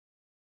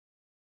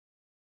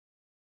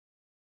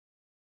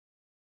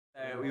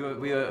So we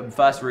were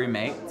first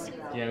roommates.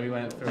 Yeah, we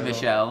went through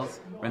Michelle's.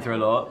 Went through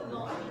a lot.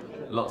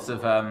 Lots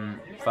of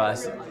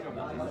first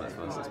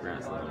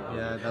experiences.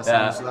 Yeah, that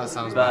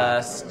sounds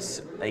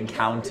first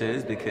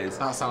encounters because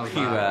that sounds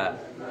we bad.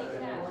 were.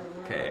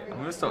 Okay, I'm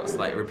gonna start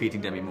like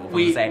repeating Demi Moore.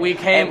 We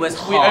overcame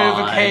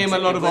a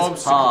lot of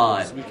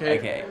obstacles.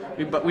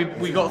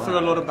 We got through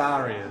a lot of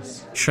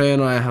barriers. Shrai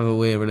and I have a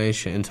weird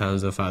relationship in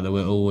terms of the fact that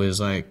we're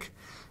always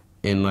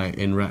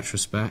in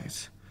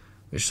retrospect,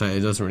 which it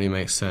doesn't really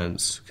make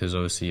sense because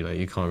obviously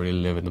you can't really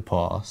live in the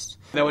past.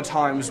 There were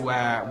times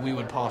where we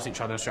would pass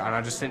each other, and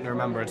I just didn't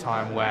remember a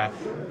time where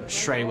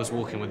Shrai was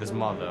walking with his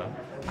mother,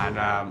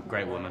 and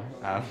great woman,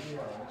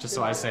 just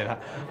so I say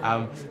that.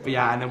 But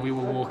yeah, and then we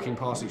were walking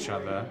past each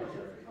other,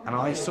 and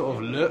I sort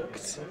of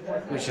looked,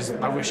 which is,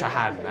 I wish I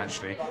hadn't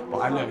actually, but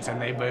I looked and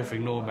they both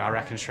ignored me. I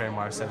reckon Shrai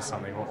might have said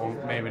something, or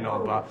maybe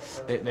not,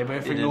 but they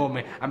both ignored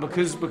me. And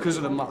because of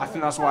the, I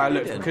think that's why I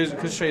looked, because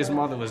Shrai's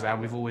mother was there, and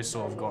we've always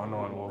sort of gotten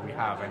on, or we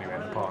have anyway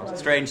in the past.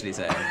 Strangely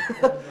so.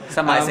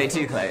 Some might say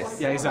too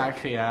close. Yeah,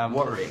 exactly.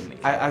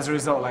 Worryingly. As a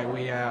result, like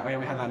we had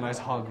that nice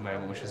hug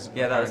moment, which is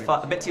that was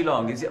a bit too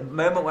long. It's a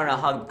moment where a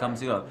hug becomes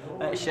too long.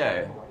 Let it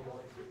show.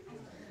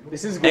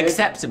 This is good.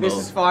 Acceptable. This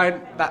is fine.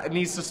 That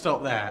needs to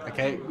stop there.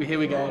 Okay, here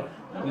we go.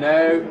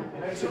 No,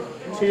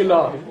 too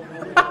long.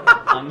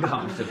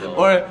 Uncomfortable.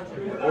 Or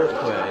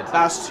awkward.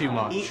 That's too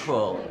much.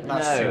 Equal.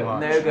 That's too much.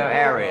 No-go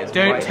areas.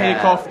 Don't right take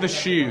there. off the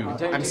shoe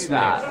Don't and do sniff.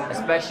 that,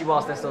 especially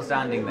whilst they're still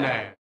standing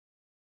there. No.